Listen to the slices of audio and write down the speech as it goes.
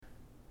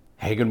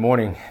Hey, good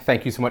morning.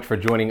 Thank you so much for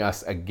joining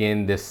us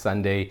again this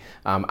Sunday.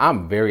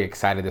 I'm very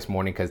excited this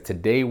morning because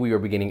today we are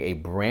beginning a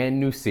brand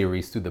new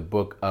series through the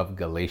book of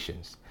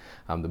Galatians.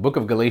 The book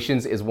of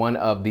Galatians is one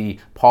of the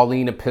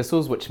Pauline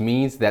epistles, which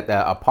means that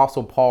the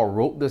Apostle Paul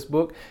wrote this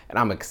book. And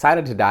I'm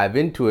excited to dive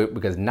into it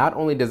because not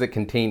only does it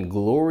contain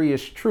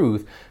glorious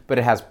truth, but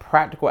it has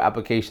practical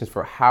applications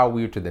for how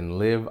we are to then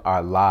live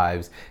our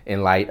lives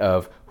in light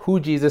of who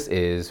Jesus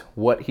is,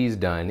 what he's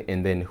done,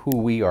 and then who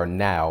we are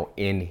now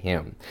in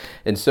him.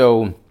 And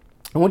so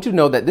I want you to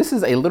know that this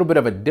is a little bit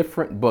of a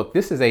different book.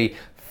 This is a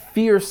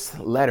fierce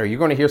letter. You're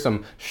going to hear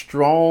some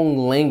strong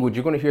language.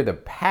 You're going to hear the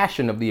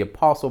passion of the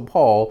Apostle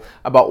Paul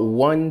about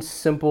one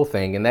simple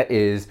thing, and that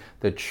is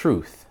the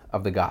truth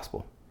of the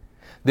gospel.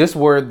 This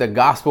word, the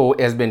gospel,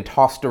 has been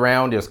tossed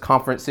around. There's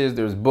conferences,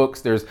 there's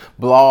books, there's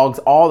blogs,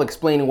 all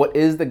explaining what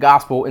is the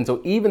gospel. And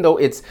so even though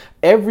it's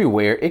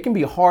everywhere, it can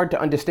be hard to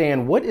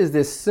understand what is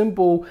this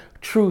simple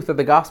truth of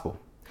the gospel.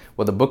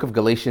 Well, the book of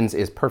Galatians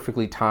is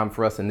perfectly timed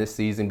for us in this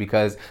season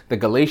because the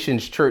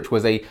Galatians church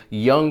was a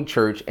young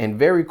church, and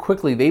very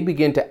quickly they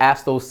begin to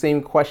ask those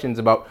same questions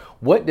about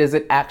what does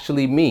it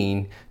actually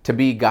mean to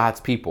be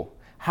God's people?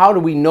 How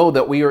do we know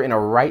that we are in a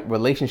right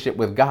relationship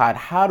with God?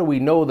 How do we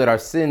know that our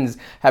sins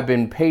have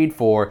been paid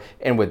for?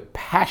 And with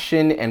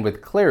passion and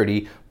with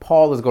clarity,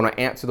 Paul is going to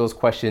answer those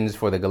questions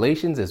for the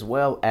Galatians as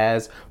well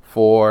as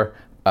for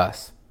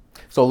us.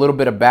 So a little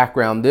bit of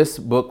background. This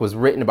book was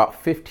written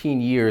about 15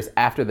 years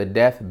after the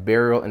death,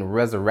 burial, and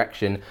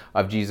resurrection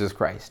of Jesus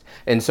Christ.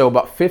 And so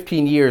about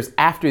 15 years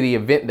after the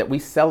event that we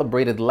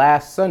celebrated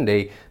last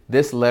Sunday,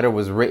 this letter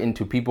was written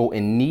to people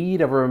in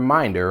need of a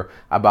reminder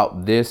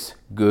about this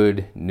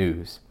good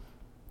news.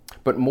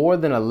 But more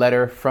than a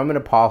letter from an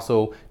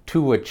apostle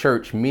to a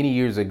church many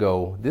years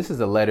ago, this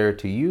is a letter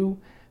to you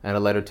and a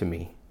letter to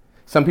me.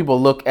 Some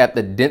people look at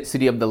the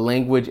density of the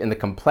language and the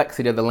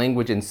complexity of the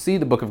language and see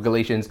the book of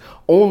Galatians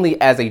only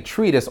as a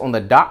treatise on the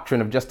doctrine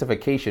of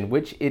justification,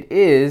 which it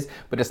is,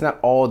 but it's not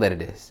all that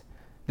it is.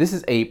 This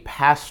is a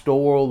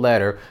pastoral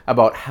letter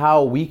about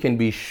how we can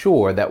be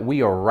sure that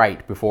we are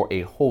right before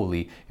a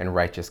holy and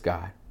righteous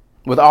God.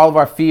 With all of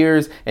our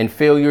fears and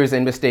failures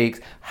and mistakes,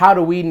 how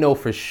do we know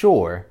for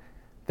sure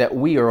that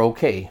we are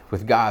okay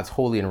with God's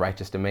holy and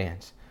righteous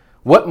demands?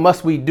 What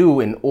must we do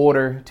in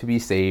order to be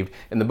saved?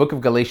 And the book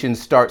of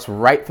Galatians starts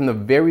right from the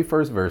very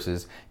first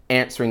verses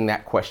answering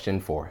that question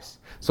for us.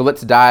 So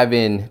let's dive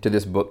into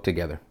this book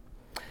together.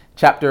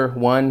 Chapter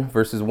 1,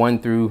 verses 1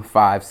 through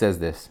 5 says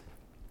this: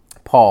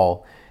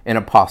 Paul, an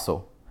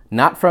apostle,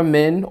 not from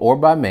men or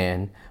by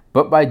man,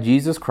 but by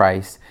Jesus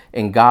Christ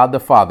and God the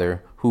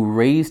Father, who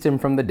raised him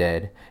from the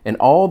dead, and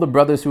all the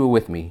brothers who are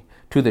with me,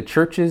 to the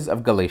churches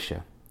of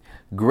Galatia.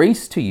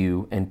 Grace to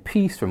you and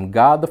peace from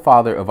God the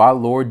Father of our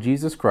Lord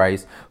Jesus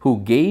Christ, who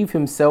gave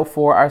himself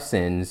for our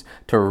sins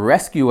to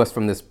rescue us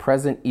from this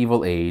present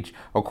evil age,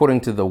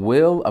 according to the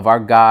will of our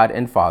God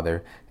and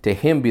Father. To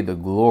him be the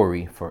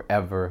glory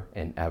forever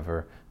and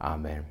ever.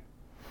 Amen.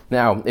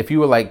 Now, if you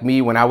were like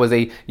me when I was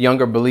a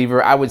younger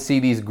believer, I would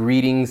see these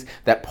greetings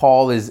that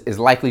Paul is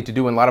likely to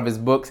do in a lot of his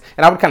books,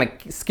 and I would kind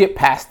of skip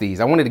past these.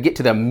 I wanted to get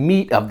to the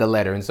meat of the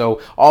letter. And so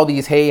all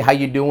these, hey, how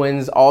you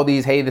doings? All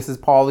these, hey, this is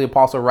Paul the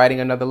apostle writing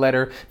another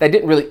letter. That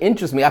didn't really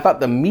interest me. I thought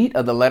the meat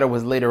of the letter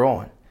was later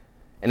on.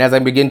 And as I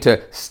begin to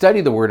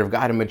study the word of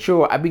God and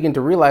mature, I begin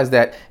to realize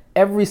that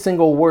every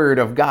single word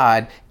of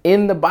God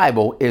in the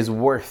Bible is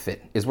worth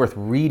it, is worth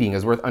reading,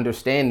 is worth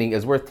understanding,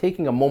 is worth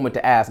taking a moment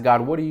to ask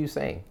God, what are you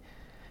saying?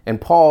 And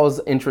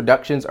Paul's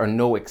introductions are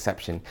no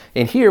exception.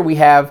 And here we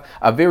have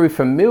a very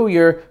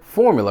familiar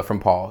formula from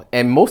Paul.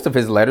 And most of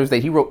his letters, that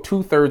he wrote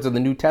 2/3 of the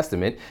New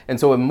Testament. And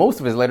so in most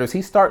of his letters,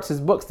 he starts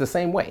his books the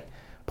same way.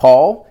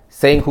 Paul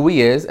saying who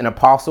he is, an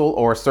apostle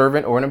or a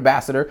servant or an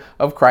ambassador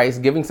of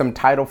Christ, giving some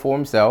title for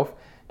himself.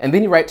 And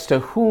then he writes to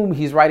whom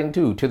he's writing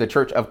to the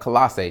church of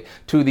Colossae,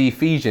 to the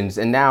Ephesians,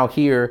 and now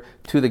here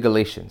to the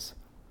Galatians.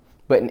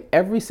 But in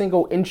every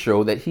single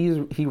intro that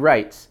he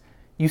writes,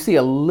 you see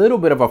a little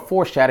bit of a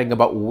foreshadowing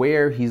about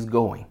where he's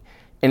going.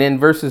 And in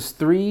verses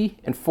 3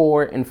 and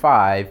 4 and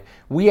 5,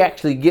 we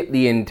actually get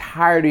the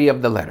entirety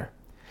of the letter.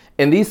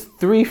 In these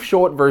 3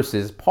 short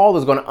verses, Paul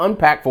is going to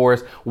unpack for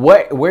us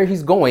where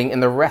he's going in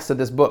the rest of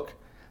this book.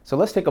 So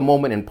let's take a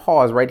moment and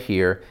pause right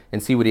here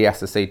and see what he has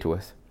to say to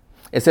us.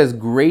 It says,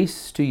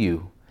 grace to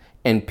you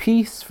and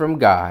peace from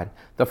God,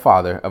 the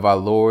Father of our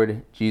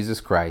Lord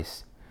Jesus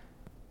Christ.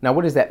 Now,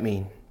 what does that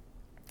mean?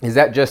 Is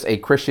that just a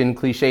Christian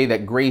cliche,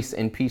 that grace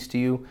and peace to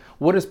you?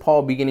 What is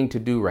Paul beginning to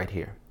do right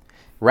here?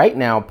 Right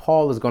now,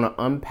 Paul is going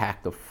to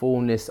unpack the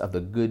fullness of the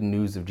good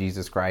news of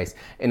Jesus Christ,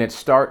 and it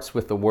starts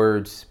with the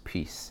words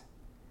peace.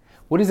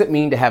 What does it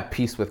mean to have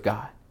peace with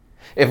God?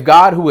 If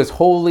God, who is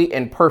holy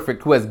and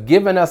perfect, who has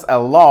given us a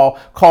law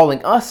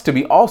calling us to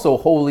be also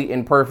holy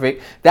and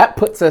perfect, that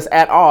puts us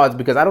at odds,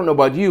 because I don't know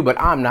about you,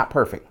 but I'm not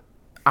perfect.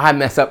 I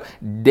mess up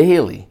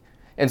daily.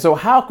 And so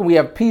how can we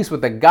have peace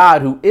with a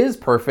God who is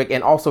perfect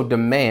and also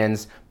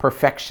demands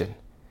perfection?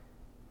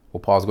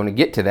 Well, Paul's going to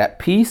get to that.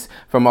 Peace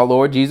from our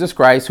Lord Jesus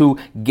Christ, who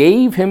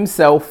gave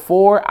himself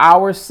for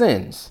our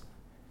sins.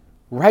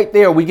 Right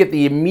there, we get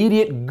the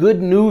immediate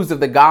good news of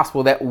the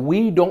gospel that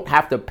we don't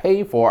have to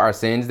pay for our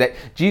sins, that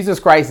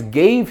Jesus Christ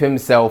gave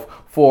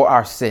himself for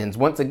our sins.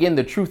 Once again,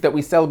 the truth that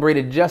we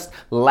celebrated just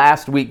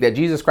last week, that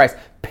Jesus Christ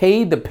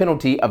paid the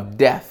penalty of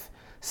death,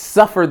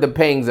 suffered the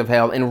pangs of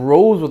hell, and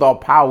rose with all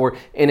power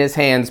in his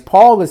hands.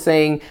 Paul is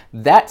saying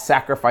that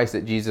sacrifice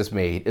that Jesus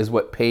made is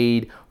what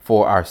paid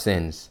for our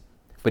sins.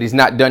 But he's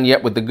not done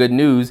yet with the good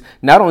news.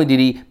 Not only did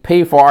he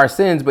pay for our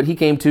sins, but he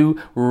came to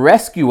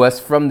rescue us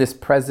from this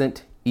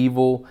present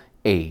evil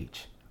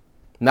age.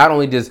 Not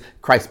only does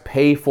Christ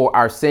pay for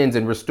our sins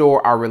and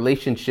restore our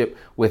relationship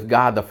with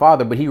God the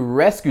Father, but he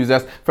rescues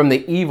us from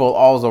the evil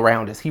all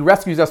around us. He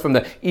rescues us from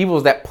the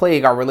evils that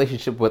plague our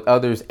relationship with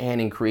others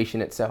and in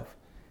creation itself.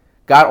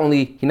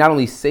 He not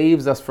only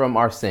saves us from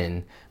our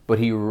sin, but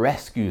he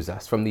rescues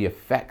us from the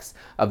effects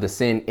of the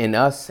sin in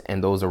us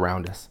and those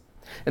around us.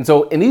 And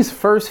so in these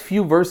first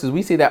few verses,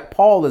 we see that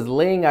Paul is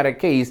laying out a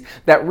case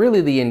that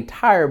really the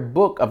entire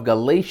book of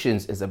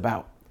Galatians is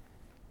about.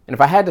 And if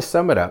I had to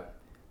sum it up,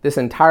 this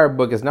entire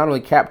book is not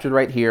only captured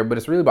right here, but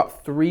it's really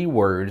about 3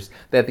 words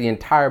that the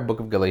entire book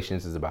of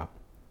Galatians is about.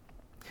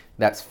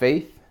 That's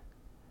faith,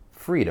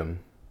 freedom,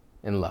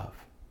 and love.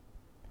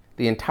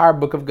 The entire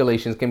book of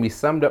Galatians can be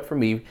summed up for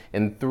me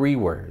in 3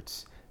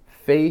 words: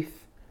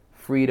 faith,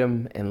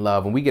 freedom, and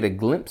love. And we get a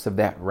glimpse of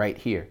that right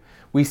here.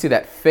 We see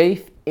that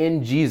faith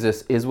in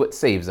Jesus is what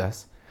saves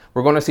us.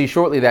 We're going to see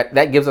shortly that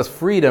that gives us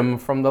freedom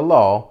from the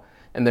law.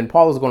 And then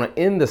Paul is going to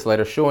end this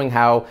letter showing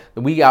how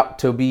we ought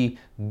to be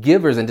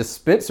givers and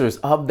dispensers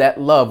of that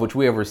love which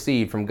we have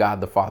received from God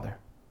the Father.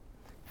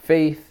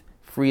 Faith,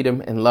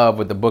 freedom, and love,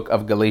 what the book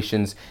of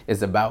Galatians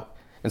is about.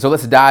 And so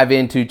let's dive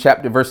into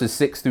chapter verses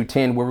 6 through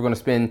 10, where we're going to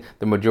spend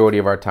the majority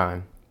of our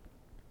time.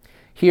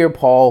 Here,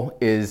 Paul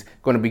is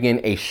going to begin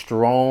a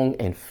strong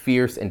and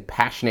fierce and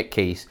passionate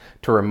case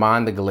to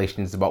remind the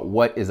Galatians about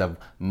what is of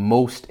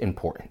most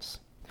importance.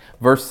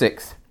 Verse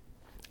 6,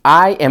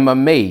 I am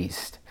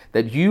amazed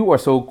that you are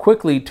so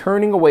quickly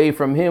turning away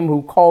from him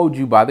who called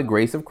you by the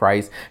grace of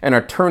Christ and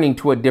are turning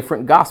to a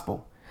different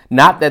gospel.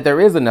 Not that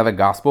there is another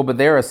gospel, but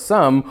there are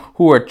some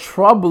who are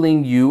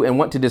troubling you and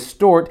want to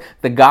distort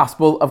the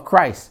gospel of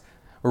Christ.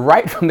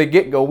 Right from the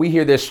get-go, we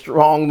hear this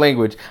strong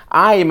language.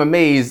 I am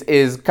amazed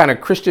is kind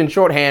of Christian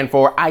shorthand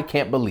for I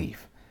can't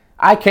believe.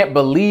 I can't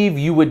believe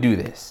you would do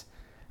this.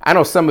 I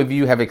know some of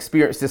you have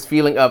experienced this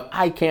feeling of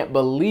I can't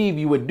believe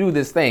you would do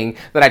this thing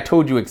that I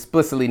told you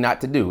explicitly not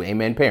to do.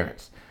 Amen,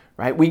 parents.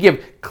 Right? We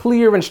give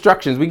clear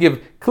instructions. We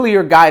give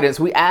clear guidance.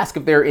 We ask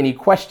if there are any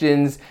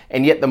questions.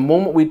 And yet the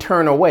moment we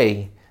turn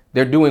away,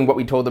 they're doing what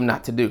we told them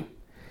not to do.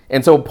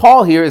 And so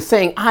Paul here is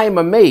saying, I am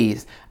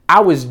amazed.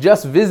 I was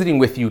just visiting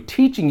with you,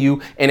 teaching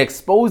you and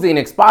exposing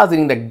and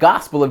expositing the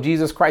gospel of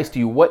Jesus Christ to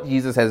you, what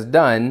Jesus has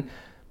done,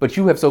 but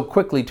you have so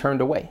quickly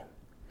turned away.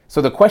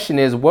 So the question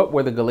is, what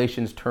were the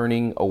Galatians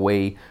turning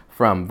away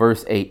from?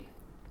 Verse 8,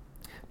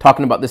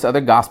 talking about this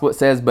other gospel, it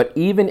says, but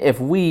even if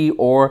we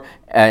or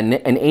an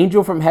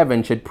angel from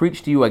heaven should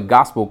preach to you a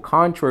gospel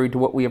contrary to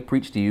what we have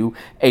preached to you,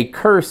 a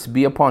curse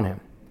be upon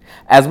him.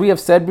 As we have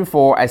said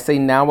before, I say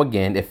now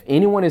again, if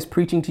anyone is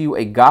preaching to you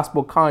a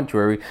gospel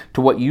contrary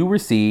to what you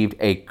received,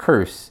 a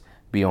curse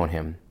be on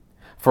him.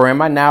 For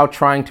am I now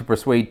trying to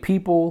persuade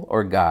people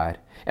or God?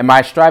 Am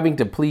I striving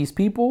to please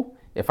people?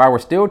 If I were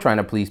still trying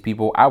to please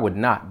people, I would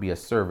not be a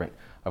servant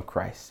of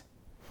Christ.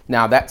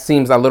 Now that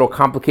seems a little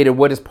complicated.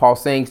 What is Paul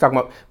saying? He's talking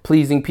about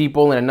pleasing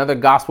people in another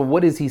gospel.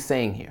 What is he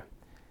saying here?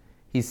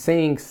 He's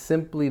saying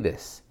simply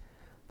this,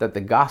 that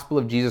the gospel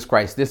of Jesus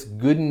Christ, this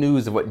good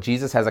news of what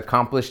Jesus has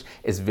accomplished,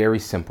 is very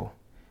simple.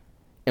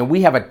 And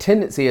we have a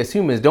tendency as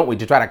humans, don't we,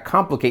 to try to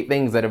complicate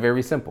things that are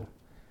very simple.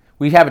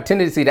 We have a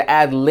tendency to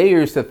add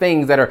layers to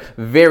things that are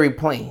very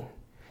plain.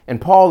 And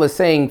Paul is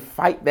saying,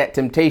 fight that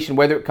temptation,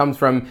 whether it comes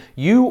from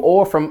you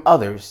or from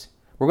others.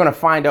 We're going to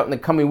find out in the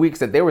coming weeks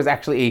that there was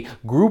actually a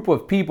group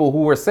of people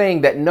who were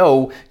saying that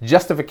no,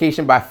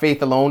 justification by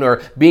faith alone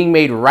or being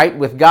made right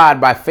with God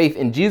by faith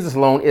in Jesus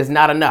alone is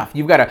not enough.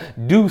 You've got to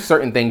do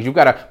certain things. You've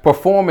got to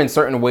perform in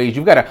certain ways.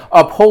 You've got to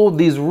uphold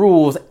these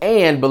rules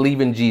and believe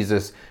in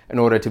Jesus in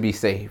order to be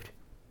saved.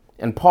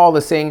 And Paul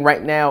is saying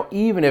right now,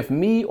 even if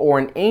me or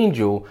an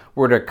angel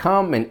were to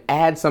come and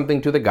add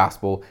something to the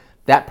gospel,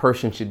 that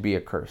person should be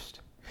accursed.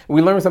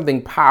 We learn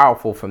something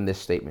powerful from this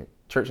statement,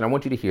 church, and I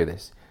want you to hear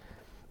this.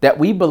 That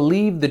we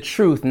believe the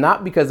truth,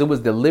 not because it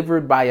was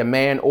delivered by a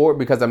man or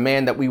because a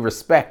man that we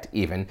respect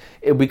even,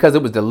 because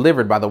it was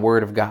delivered by the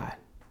word of God.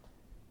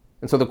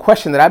 And so the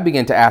question that I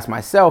begin to ask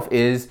myself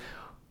is,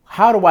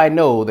 how do I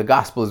know the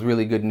gospel is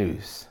really good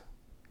news?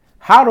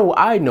 How do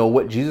I know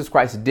what Jesus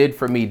Christ did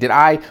for me? Did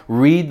I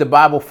read the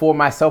Bible for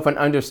myself and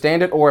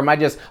understand it? Or am I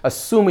just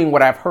assuming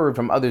what I've heard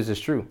from others is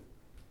true?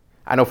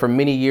 I know for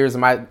many years of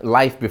my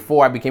life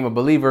before I became a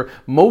believer,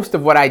 most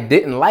of what I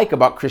didn't like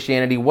about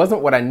Christianity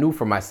wasn't what I knew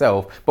for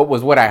myself, but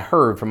was what I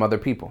heard from other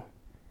people.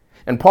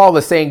 And Paul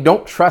is saying,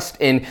 don't trust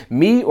in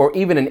me or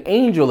even an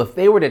angel if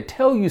they were to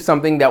tell you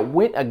something that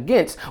went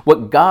against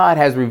what God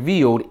has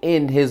revealed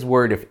in his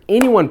word. If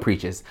anyone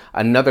preaches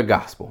another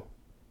gospel,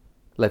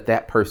 let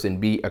that person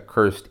be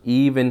accursed,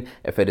 even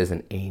if it is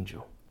an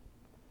angel.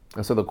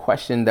 And so the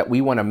question that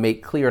we want to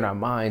make clear in our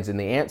minds, and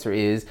the answer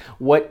is,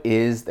 what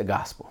is the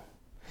gospel?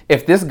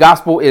 If this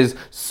gospel is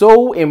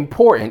so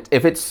important,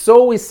 if it's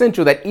so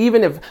essential that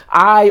even if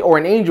I or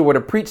an angel were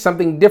to preach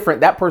something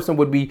different, that person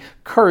would be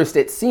cursed,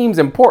 it seems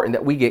important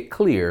that we get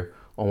clear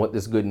on what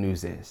this good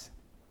news is.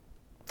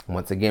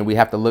 Once again, we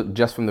have to look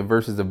just from the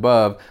verses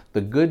above.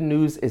 The good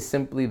news is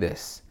simply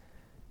this,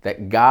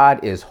 that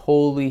God is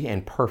holy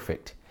and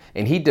perfect,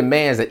 and he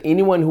demands that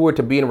anyone who were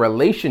to be in a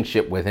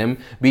relationship with him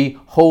be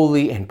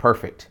holy and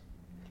perfect.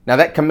 Now,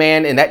 that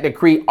command and that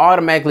decree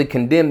automatically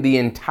condemned the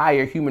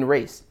entire human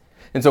race.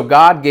 And so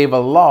God gave a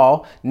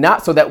law,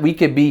 not so that we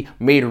could be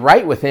made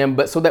right with him,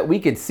 but so that we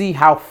could see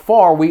how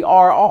far we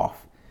are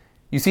off.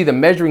 You see, the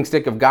measuring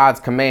stick of God's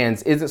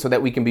commands isn't so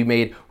that we can be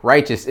made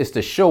righteous. It's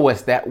to show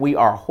us that we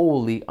are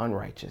wholly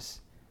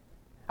unrighteous.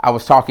 I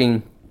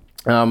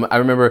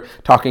remember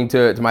talking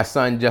to my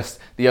son just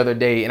the other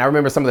day, and I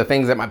remember some of the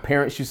things that my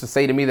parents used to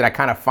say to me that I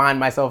kind of find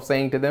myself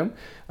saying to them.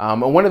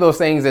 And one of those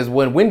things is,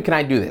 when can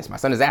I do this? My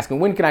son is asking,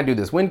 when can I do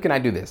this? When can I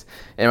do this?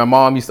 And my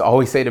mom used to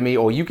always say to me,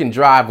 oh, you can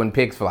drive when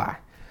pigs fly,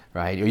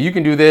 right? Or you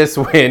can do this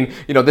when,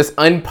 this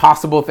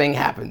impossible thing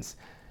happens.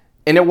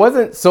 And it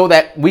wasn't so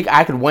that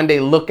I could one day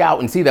look out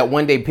and see that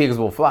one day pigs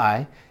will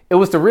fly. It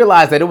was to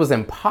realize that it was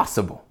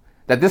impossible,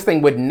 that this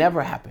thing would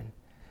never happen.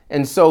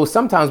 And so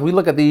sometimes we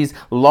look at these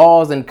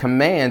laws and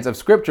commands of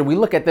Scripture, we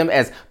look at them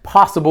as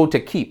possible to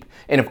keep.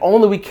 And if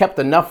only we kept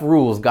enough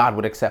rules, God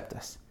would accept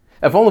us.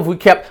 If only if we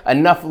kept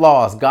enough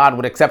laws, God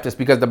would accept us,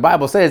 because the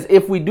Bible says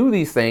if we do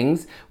these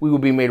things, we will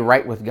be made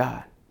right with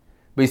God.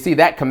 But you see,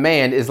 that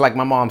command is like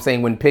my mom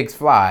saying, when pigs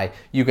fly,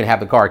 you can have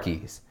the car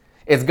keys.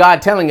 It's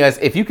God telling us,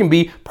 if you can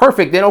be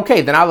perfect, then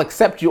okay, then I'll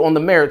accept you on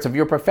the merits of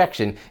your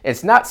perfection.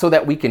 It's not so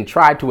that we can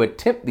try to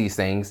attempt these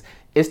things.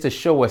 It's to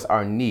show us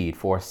our need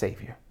for a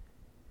Savior.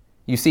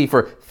 You see,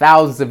 for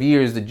thousands of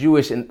years, the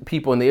Jewish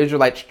people and the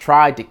Israelites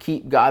tried to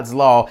keep God's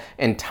law,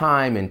 and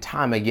time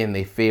again,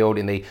 they failed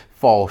and they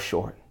fall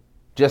short.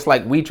 Just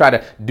like we try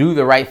to do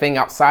the right thing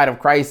outside of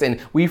Christ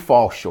and we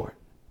fall short.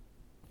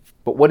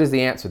 But what is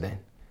the answer then?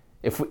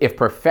 If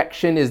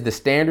perfection is the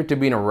standard to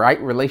be in a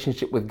right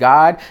relationship with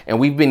God, and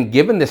we've been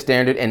given the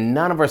standard and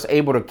none of us are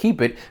able to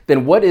keep it,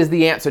 then what is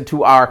the answer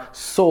to our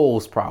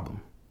soul's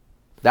problem?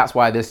 That's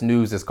why this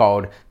news is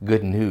called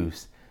good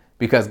news.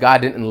 Because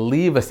God didn't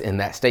leave us in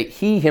that state.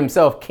 He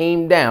himself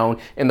came down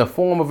in the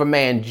form of a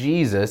man,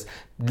 Jesus,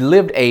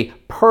 lived a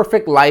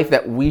perfect life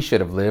that we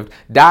should have lived,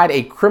 died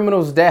a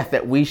criminal's death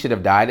that we should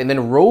have died, and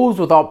then rose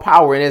with all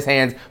power in his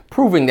hands,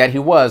 proving that he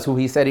was who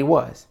he said he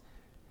was.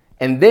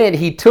 And then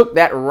he took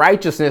that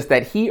righteousness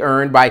that he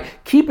earned by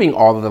keeping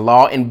all of the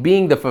law and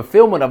being the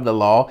fulfillment of the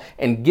law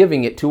and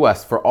giving it to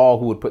us for all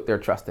who would put their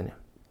trust in him.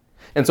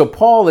 And so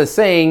Paul is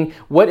saying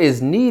what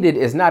is needed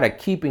is not a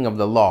keeping of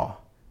the law.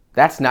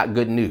 That's not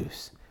good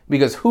news,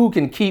 because who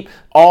can keep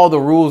all the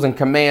rules and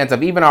commands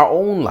of even our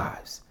own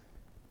lives?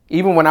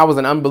 Even when I was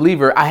an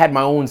unbeliever, I had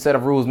my own set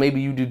of rules.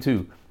 Maybe you do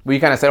too. Where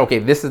you kind of said, okay,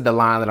 this is the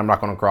line that I'm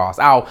not going to cross.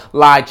 I'll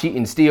lie, cheat,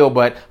 and steal,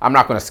 but I'm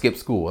not going to skip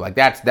school. Like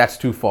that's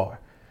too far.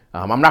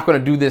 I'm not going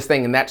to do this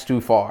thing, and that's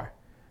too far.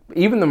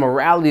 Even the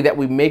morality that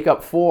we make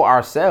up for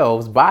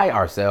ourselves, by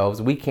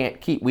ourselves, we can't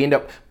keep. We end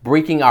up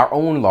breaking our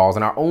own laws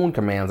and our own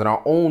commands and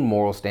our own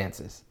moral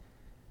stances.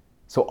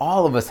 So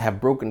all of us have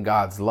broken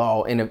God's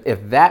law. And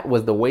if that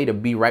was the way to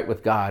be right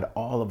with God,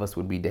 all of us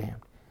would be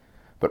damned.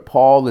 But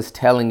Paul is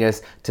telling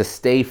us to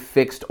stay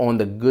fixed on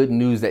the good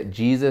news that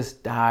Jesus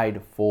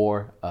died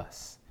for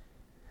us,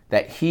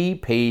 that he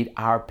paid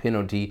our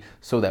penalty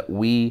so that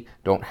we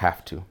don't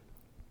have to.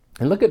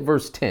 And look at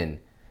verse 10.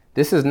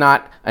 This is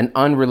not an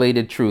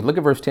unrelated truth. Look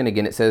at verse 10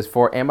 again. It says,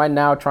 "For am I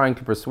now trying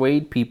to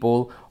persuade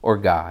people or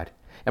God?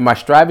 Am I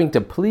striving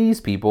to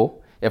please people?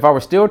 If I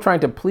were still trying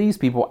to please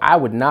people, I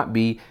would not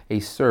be a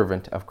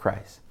servant of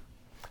Christ."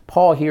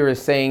 Paul here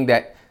is saying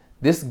that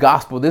this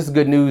gospel, this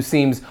good news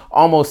seems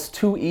almost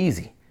too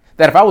easy.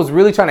 That if I was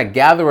really trying to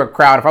gather a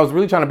crowd, if I was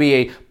really trying to be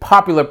a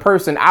popular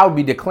person, I would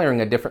be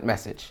declaring a different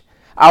message.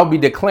 I would be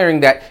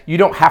declaring that you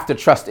don't have to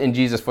trust in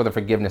Jesus for the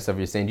forgiveness of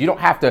your sins. You don't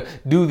have to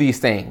do these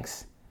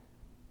things.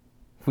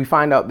 We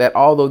find out that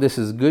although this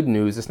is good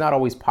news, it's not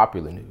always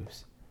popular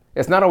news.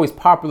 It's not always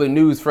popular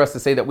news for us to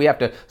say that we have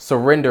to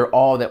surrender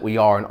all that we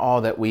are and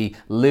all that we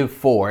live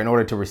for in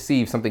order to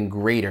receive something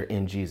greater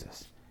in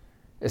Jesus.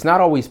 It's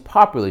not always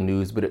popular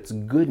news, but it's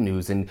good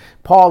news. And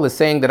Paul is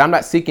saying that I'm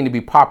not seeking to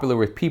be popular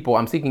with people.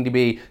 I'm seeking to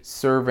be a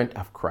servant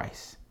of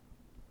Christ.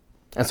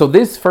 And so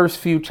this first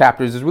few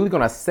chapters is really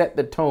going to set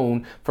the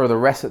tone for the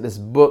rest of this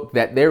book,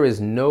 that there is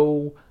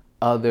no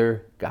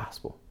other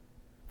gospel.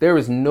 There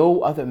is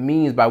no other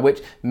means by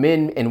which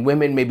men and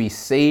women may be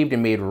saved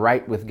and made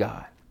right with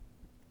God.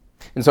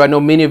 And so I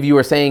know many of you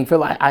are saying,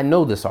 Phil, I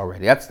know this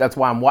already. That's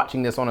why I'm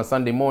watching this on a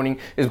Sunday morning,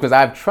 is because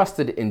I've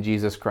trusted in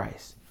Jesus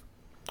Christ.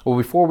 Well,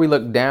 before we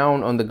look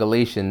down on the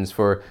Galatians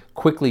for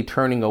quickly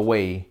turning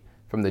away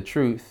from the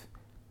truth,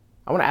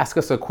 I want to ask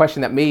us a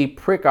question that may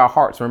prick our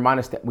hearts and remind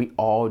us that we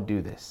all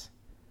do this.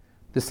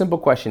 The simple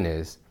question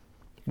is,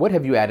 What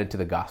have you added to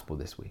the gospel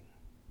this week?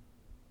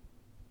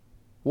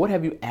 What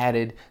have you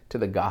added to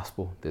the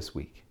gospel this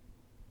week?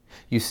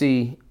 You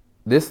see,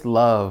 this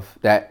love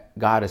that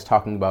God is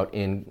talking about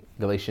in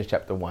Galatians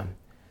chapter 1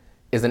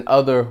 is an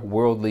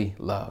otherworldly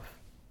love.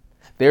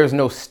 There is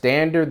no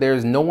standard. There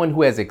is no one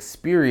who has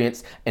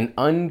experienced an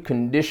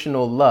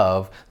unconditional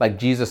love like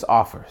Jesus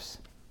offers.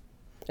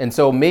 And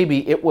so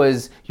maybe it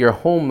was your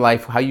home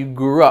life, how you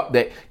grew up,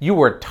 that you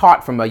were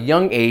taught from a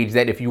young age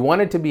that if you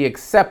wanted to be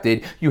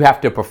accepted, you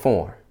have to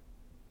perform.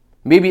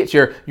 Maybe it's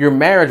your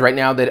marriage right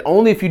now that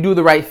only if you do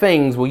the right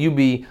things will you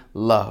be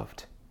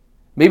loved.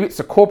 Maybe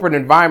it's a corporate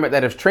environment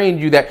that has trained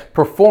you that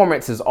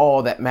performance is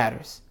all that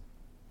matters.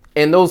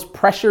 And those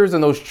pressures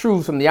and those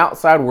truths from the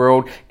outside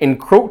world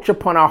encroach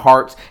upon our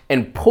hearts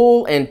and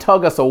pull and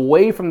tug us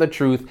away from the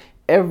truth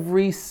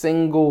every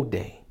single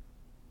day.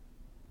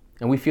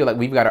 And we feel like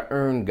we've got to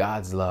earn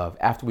God's love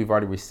after we've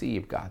already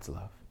received God's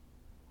love.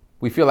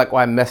 We feel like,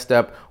 I messed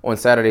up on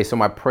Saturday, so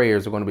my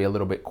prayers are going to be a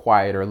little bit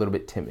quiet or a little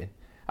bit timid.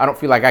 I don't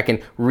feel like I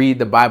can read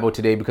the Bible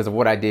today because of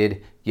what I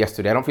did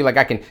yesterday. I don't feel like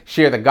I can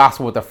share the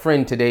gospel with a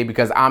friend today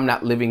because I'm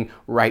not living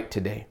right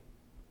today.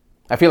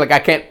 I feel like I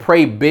can't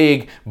pray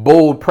big,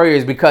 bold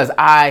prayers because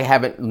I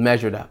haven't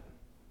measured up.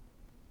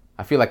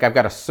 I feel like I've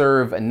got to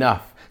serve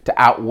enough to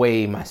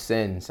outweigh my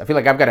sins. I feel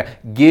like I've got to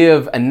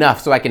give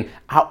enough so I can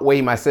outweigh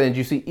my sins.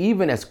 You see,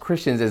 even as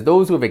Christians, as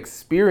those who have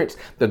experienced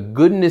the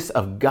goodness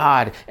of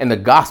God and the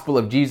gospel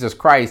of Jesus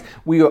Christ,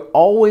 we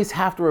always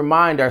have to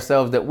remind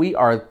ourselves that we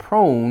are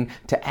prone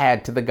to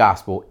add to the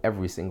gospel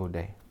every single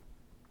day.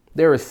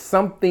 There is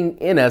something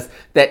in us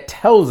that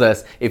tells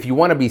us if you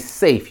want to be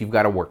safe, you've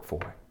got to work for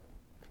it.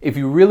 If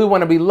you really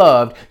want to be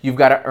loved, you've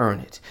got to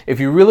earn it.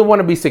 If you really want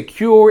to be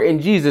secure in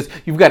Jesus,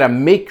 you've got to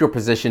make your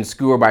position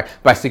secure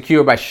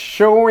by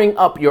showing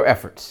up your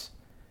efforts.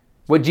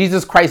 What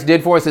Jesus Christ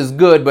did for us is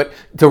good, but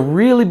to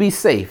really be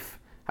safe,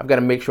 I've got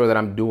to make sure that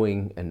I'm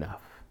doing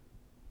enough.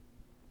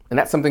 And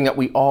that's something that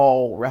we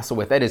all wrestle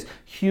with. That is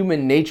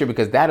human nature,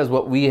 because that is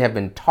what we have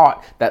been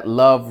taught that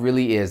love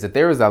really is. That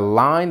there is a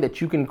line that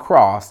you can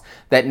cross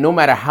that no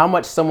matter how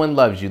much someone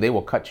loves you, they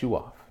will cut you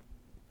off.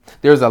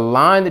 There's a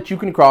line that you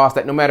can cross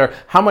that no matter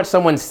how much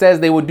someone says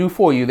they will do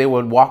for you, they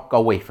will walk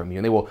away from you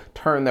and they will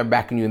turn their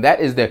back on you. And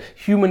that is the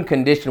human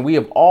condition. We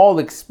have all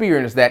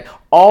experienced that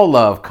all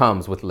love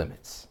comes with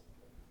limits.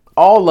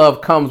 All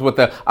love comes with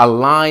a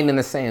line in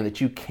the sand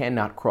that you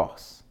cannot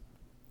cross.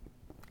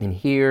 And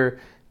here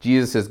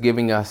Jesus is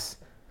giving us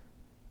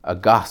a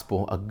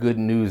gospel, a good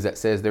news that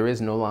says there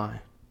is no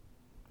line.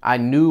 I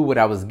knew what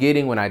I was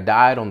getting when I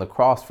died on the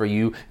cross for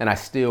you, and I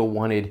still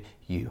wanted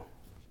you.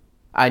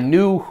 I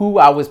knew who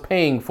I was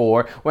paying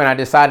for when I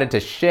decided to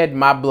shed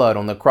my blood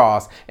on the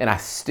cross, and I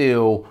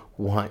still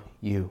want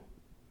you.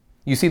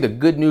 You see, the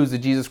good news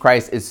of Jesus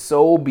Christ is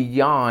so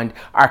beyond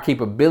our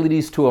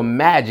capabilities to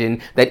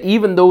imagine that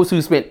even those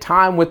who spent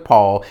time with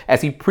Paul as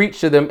he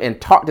preached to them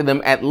and talked to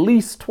them at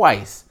least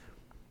twice,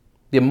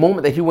 the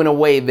moment that he went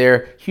away,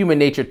 their human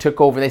nature took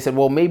over. And they said,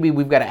 well, maybe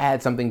we've got to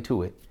add something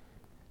to it.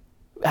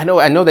 I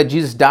know that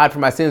Jesus died for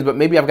my sins, but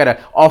maybe I've got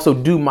to also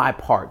do my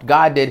part.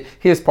 God did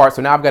his part,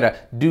 so now I've got to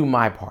do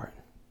my part.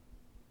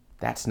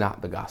 That's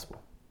not the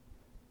gospel.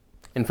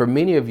 And for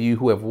many of you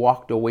who have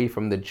walked away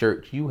from the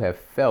church, you have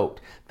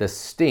felt the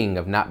sting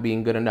of not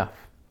being good enough.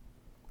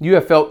 You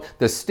have felt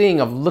the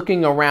sting of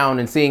looking around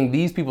and seeing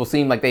these people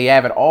seem like they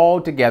have it all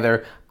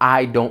together.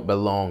 I don't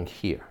belong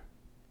here.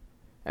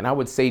 And I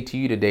would say to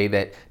you today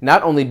that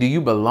not only do you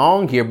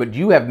belong here, but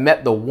you have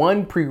met the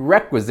one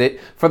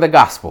prerequisite for the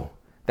gospel.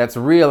 That's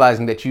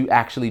realizing that you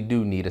actually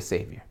do need a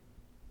savior.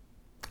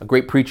 A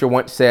great preacher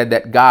once said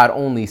that God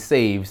only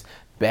saves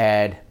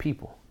bad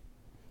people.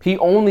 He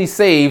only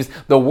saves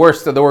the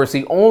worst of the worst.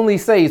 He only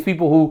saves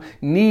people who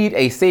need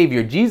a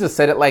savior. Jesus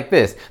said it like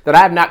this, that I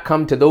have not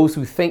come to those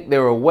who think they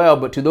are well,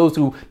 but to those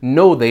who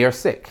know they are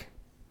sick.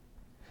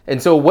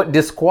 And so what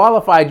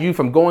disqualified you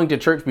from going to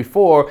church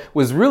before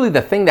was really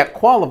the thing that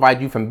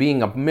qualified you from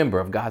being a member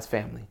of God's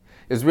family.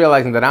 Is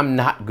realizing that I'm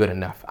not good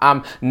enough.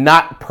 I'm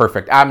not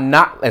perfect. I'm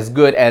not as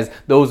good as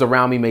those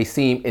around me may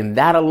seem. And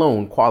that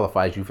alone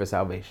qualifies you for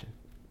salvation.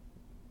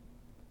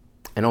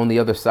 And on the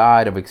other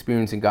side of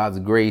experiencing God's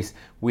grace,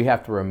 we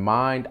have to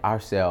remind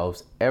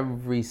ourselves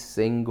every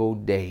single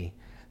day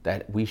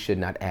that we should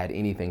not add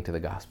anything to the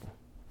gospel,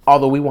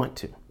 although we want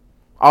to.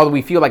 Although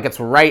we feel like it's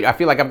right, I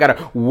feel like I've got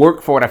to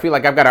work for it. I feel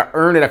like I've got to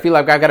earn it. I feel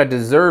like I've got to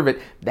deserve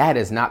it. That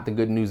is not the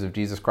good news of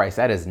Jesus Christ.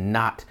 That is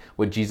not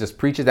what Jesus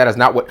preaches. That is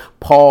not what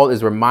Paul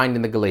is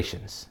reminding the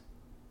Galatians.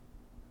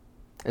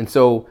 And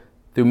so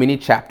through many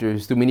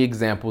chapters, through many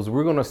examples,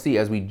 we're going to see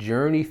as we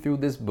journey through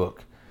this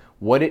book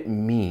what it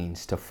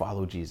means to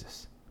follow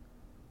Jesus.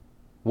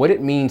 What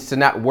it means to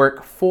not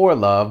work for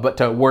love, but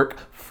to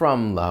work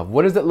from love.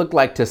 What does it look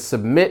like to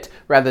submit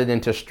rather than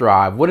to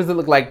strive? What does it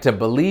look like to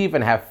believe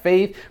and have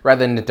faith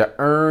rather than to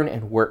earn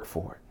and work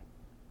for it?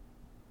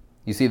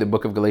 You see, the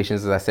book of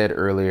Galatians, as I said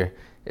earlier,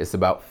 it's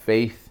about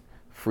faith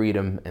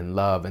freedom, and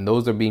love. And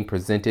those are being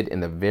presented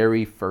in the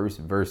very first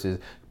verses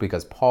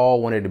because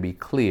Paul wanted to be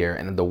clear,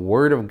 and the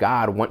Word of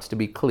God wants to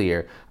be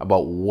clear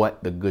about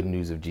what the good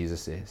news of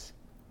Jesus is.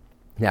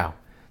 Now,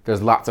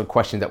 there's lots of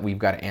questions that we've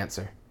got to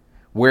answer.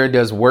 Where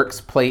does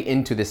works play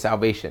into this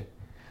salvation?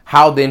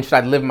 How then should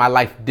I live my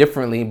life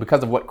differently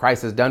because of what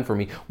Christ has done for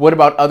me? What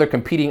about other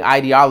competing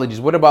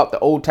ideologies? What about the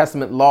Old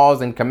Testament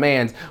laws and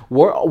commands?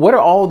 What do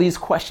all these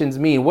questions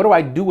mean? What do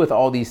I do with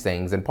all these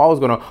things? And Paul is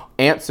going to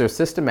answer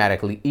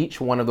systematically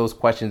each one of those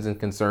questions and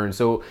concerns.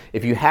 So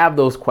if you have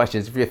those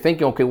questions, if you're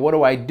thinking, okay, what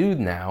do I do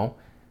now?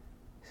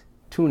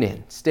 Tune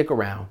in, stick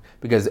around,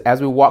 because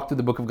as we walk through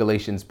the book of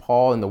Galatians,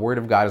 Paul and the Word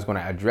of God is going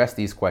to address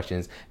these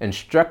questions,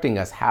 instructing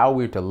us how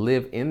we're to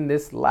live in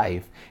this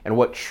life and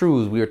what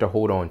truths we are to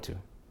hold on to.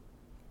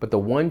 But the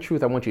one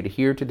truth I want you to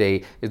hear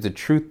today is the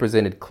truth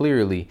presented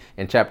clearly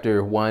in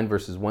chapter 1,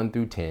 verses 1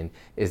 through 10,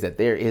 is that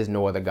there is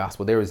no other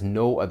gospel. There is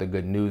no other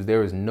good news.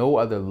 There is no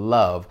other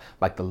love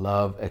like the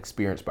love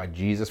experienced by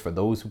Jesus for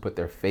those who put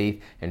their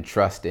faith and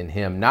trust in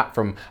him, not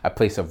from a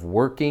place of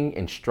working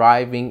and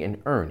striving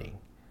and earning,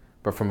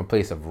 but from a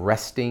place of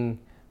resting,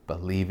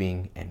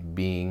 believing, and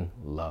being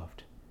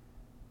loved.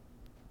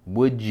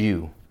 Would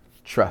you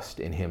trust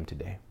in him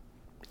today?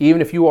 Even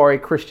if you are a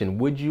Christian,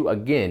 would you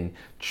again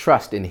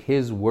trust in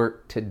his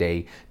work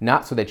today,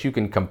 not so that you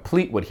can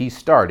complete what he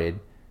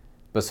started,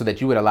 but so that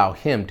you would allow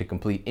him to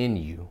complete in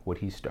you what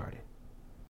he started?